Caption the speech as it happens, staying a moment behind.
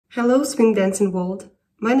Hello, swing dancing world.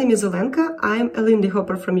 My name is Olenka. I'm a Lindy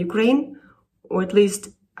Hopper from Ukraine, or at least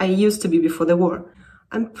I used to be before the war.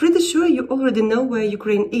 I'm pretty sure you already know where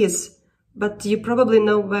Ukraine is, but you probably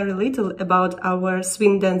know very little about our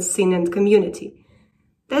swing dance scene and community.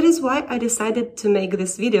 That is why I decided to make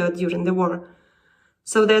this video during the war,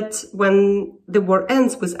 so that when the war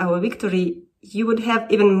ends with our victory, you would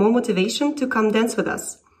have even more motivation to come dance with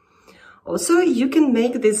us. Also, you can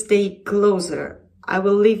make this day closer. I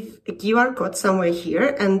will leave a QR code somewhere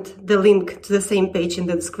here and the link to the same page in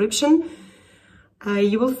the description.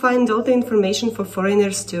 You will find all the information for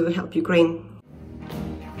foreigners to help Ukraine.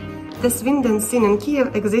 The swing dance scene in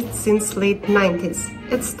Kiev exists since late 90s.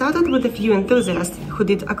 It started with a few enthusiasts who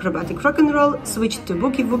did acrobatic rock and roll, switched to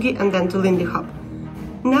boogie-woogie and then to Lindy Hop.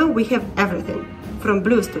 Now we have everything, from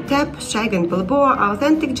blues to tap, shag and balboa,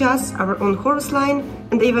 authentic jazz, our own chorus line,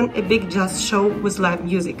 and even a big jazz show with live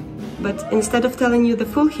music. But instead of telling you the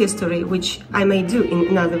full history, which I may do in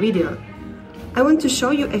another video, I want to show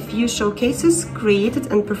you a few showcases created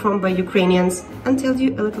and performed by Ukrainians and tell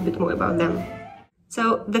you a little bit more about them.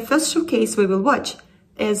 So the first showcase we will watch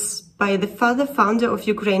is by the founder of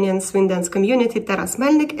Ukrainian swing dance community Taras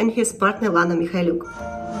Melnik and his partner Lana Mikhailuk.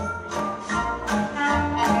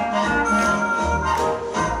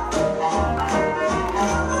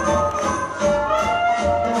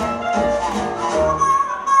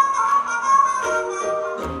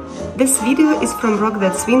 This video is from Rock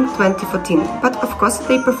That Swing 2014, but of course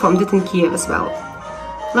they performed it in Kiev as well.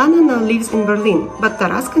 Lana now lives in Berlin, but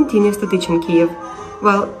Taras continues to teach in Kiev.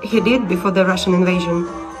 Well, he did before the Russian invasion,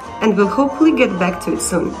 and will hopefully get back to it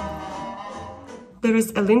soon. There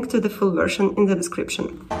is a link to the full version in the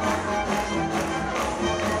description.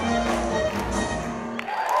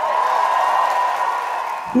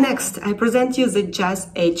 Next, I present you the Jazz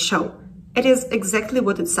Age show. It is exactly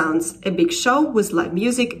what it sounds, a big show with live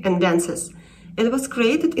music and dances. It was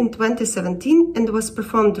created in 2017 and was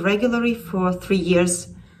performed regularly for 3 years.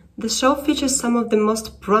 The show features some of the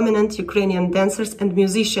most prominent Ukrainian dancers and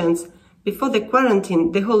musicians. Before the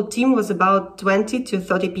quarantine, the whole team was about 20 to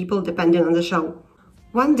 30 people depending on the show.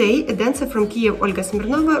 One day, a dancer from Kiev, Olga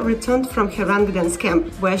Smirnova, returned from her rank dance camp,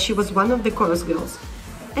 where she was one of the chorus girls.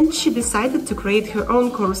 And she decided to create her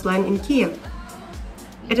own chorus line in Kiev.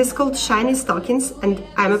 It is called Shiny Stockings, and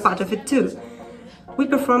I'm a part of it too. We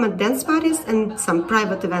perform at dance parties and some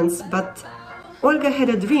private events, but Olga had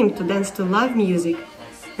a dream to dance to live music.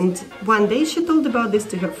 And one day she told about this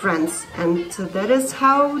to her friends, and that is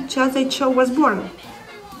how Jazz Age show was born.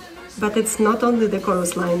 But it's not only the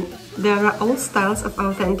chorus line. There are all styles of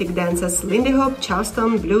authentic dances: Lindy Hop,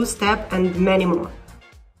 Charleston, blues, tap, and many more.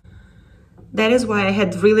 That is why I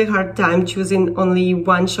had really hard time choosing only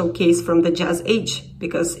one showcase from the Jazz Age,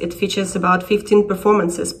 because it features about 15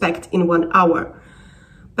 performances packed in 1 hour.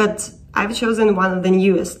 But I've chosen one of the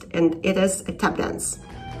newest, and it is a tap dance.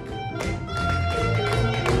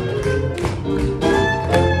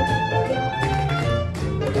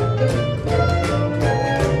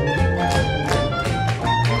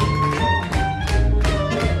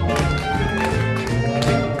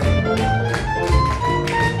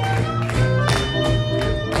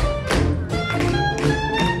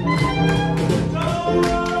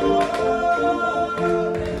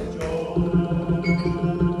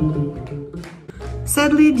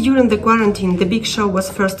 Sadly, during the quarantine, the big show was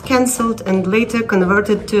first cancelled and later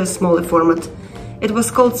converted to a smaller format. It was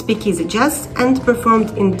called Speakeasy Jazz and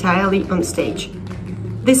performed entirely on stage.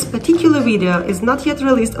 This particular video is not yet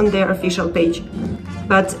released on their official page,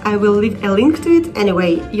 but I will leave a link to it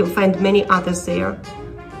anyway. You'll find many others there.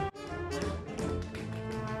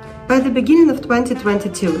 By the beginning of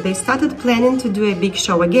 2022, they started planning to do a big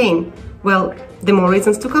show again. Well, the more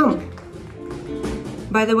reasons to come.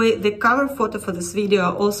 By the way, the cover photo for this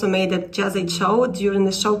video also made at Jazz Age show during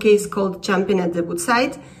the showcase called Jumping at the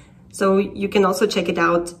Woodside, so you can also check it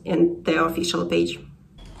out in their official page.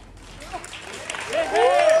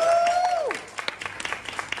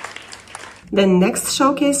 The next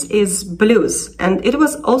showcase is Blues, and it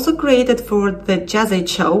was also created for the Jazz Age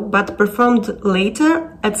show, but performed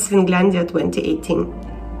later at Swinglandia 2018.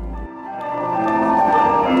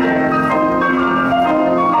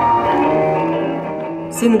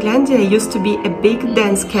 Swinglandia used to be a big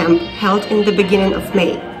dance camp held in the beginning of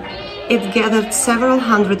May. It gathered several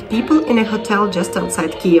hundred people in a hotel just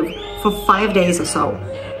outside Kiev for 5 days or so,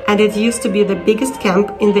 and it used to be the biggest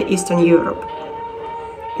camp in the Eastern Europe.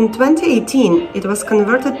 In 2018, it was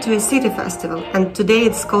converted to a city festival, and today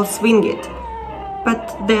it's called Swing It.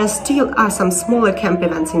 But there still are some smaller camp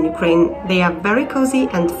events in Ukraine. They are very cozy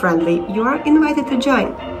and friendly. You are invited to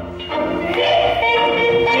join.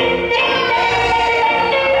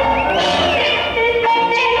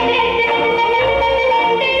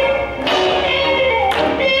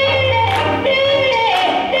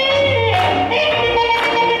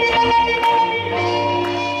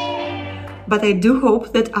 but I do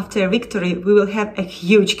hope that after a victory we will have a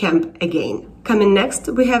huge camp again. Coming next,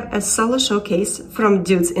 we have a solo showcase from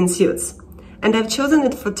Dudes in Suits. And I've chosen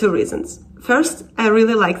it for two reasons. First, I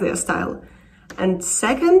really like their style. And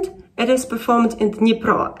second, it is performed in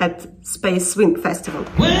Dnipro at Space Swing Festival.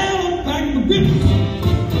 Well, back in the grip.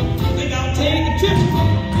 Think I'll take a trip.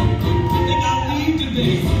 Think I'll leave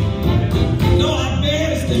today. No, I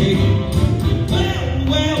better stay. Well.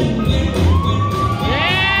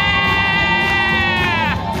 Yeah!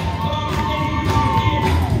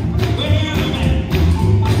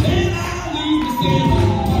 Then I'll leave the city.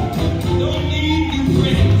 Don't need new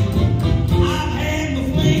friends. I've had my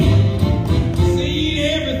fling. Seen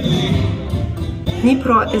everything.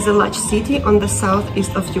 Dnipro is a large city on the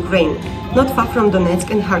southeast of Ukraine, not far from Donetsk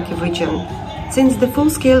and Kharkiv region. Since the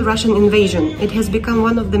full-scale Russian invasion, it has become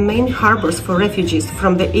one of the main harbors for refugees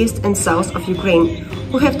from the east and south of Ukraine,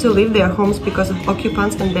 who have to leave their homes because of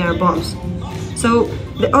occupants and their bombs. So,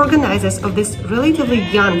 the organizers of this relatively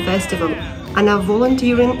young festival are now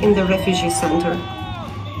volunteering in the refugee center.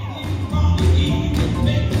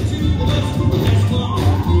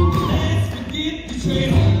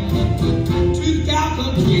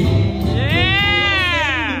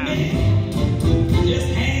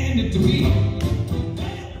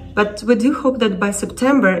 But we do hope that by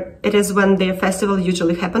September, it is when their festival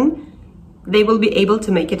usually happens, they will be able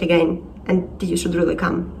to make it again, and you should really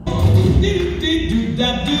come.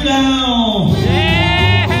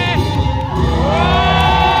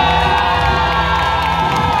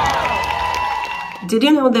 Did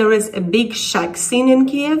you know there is a big shack scene in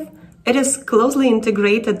Kiev? It is closely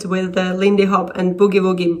integrated with the Lindy Hop and Boogie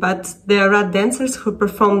Woogie, but there are dancers who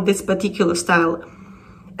perform this particular style,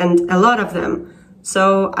 and a lot of them.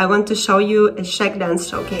 So I want to show you a shack dance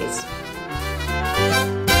showcase.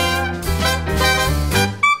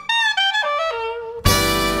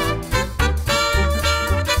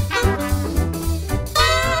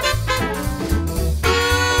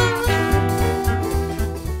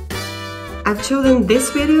 I've chosen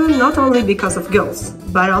this video not only because of girls,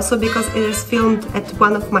 but also because it is filmed at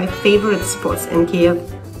one of my favorite spots in Kiev,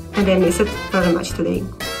 and I miss it very much today.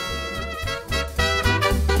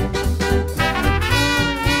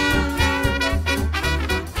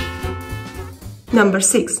 Number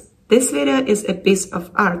 6. This video is a piece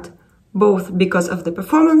of art, both because of the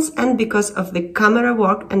performance and because of the camera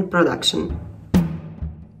work and production.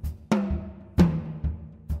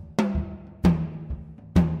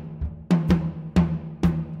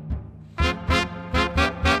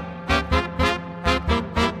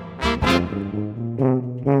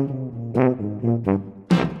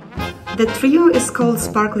 The trio is called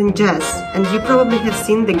Sparkling Jazz, and you probably have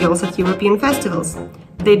seen the girls at European festivals.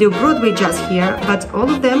 They do Broadway jazz here, but all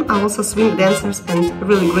of them are also swing dancers and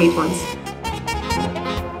really great ones.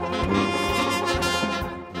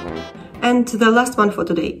 And the last one for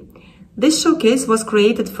today. This showcase was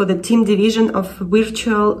created for the team division of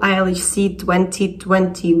Virtual ILHC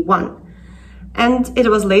 2021, and it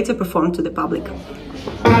was later performed to the public.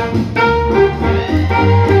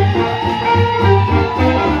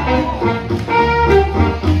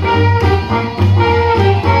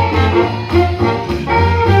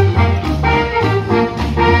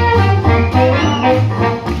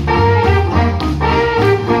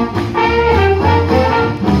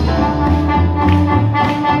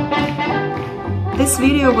 This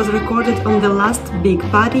video was recorded on the last big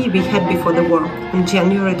party we had before the war, on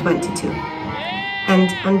January 22. And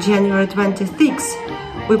on January 26,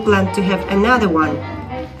 we planned to have another one.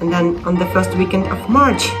 And then on the first weekend of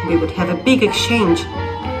March, we would have a big exchange.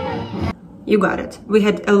 You got it. We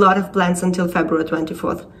had a lot of plans until February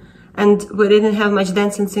 24th. And we didn't have much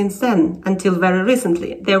dancing since then, until very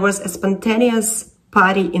recently. There was a spontaneous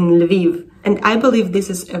party in Lviv, and I believe this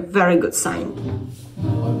is a very good sign.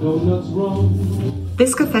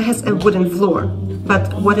 This cafe has a wooden floor,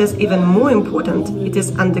 but what is even more important, it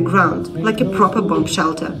is underground, like a proper bomb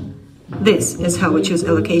shelter. This is how we choose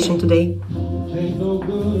a location today.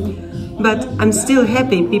 But I'm still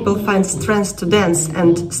happy people find strength to dance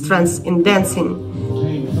and strength in dancing.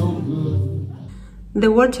 The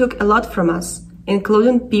war took a lot from us,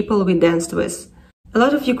 including people we danced with. A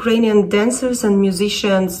lot of Ukrainian dancers and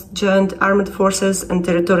musicians joined armed forces and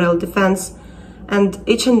territorial defense, and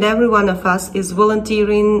each and every one of us is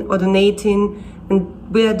volunteering or donating, and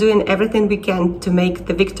we are doing everything we can to make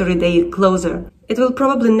the victory day closer. It will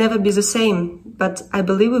probably never be the same, but I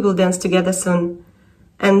believe we will dance together soon.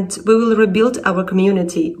 And we will rebuild our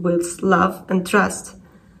community with love and trust.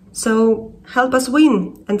 So help us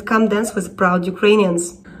win and come dance with proud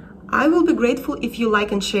Ukrainians. I will be grateful if you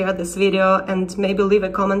like and share this video and maybe leave a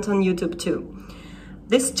comment on YouTube too.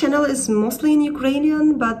 This channel is mostly in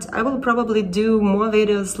Ukrainian, but I will probably do more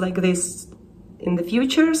videos like this in the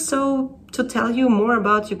future, so to tell you more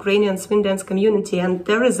about Ukrainian swing dance community, and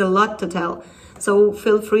there is a lot to tell, so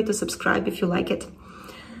feel free to subscribe if you like it.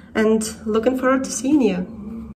 And looking forward to seeing you.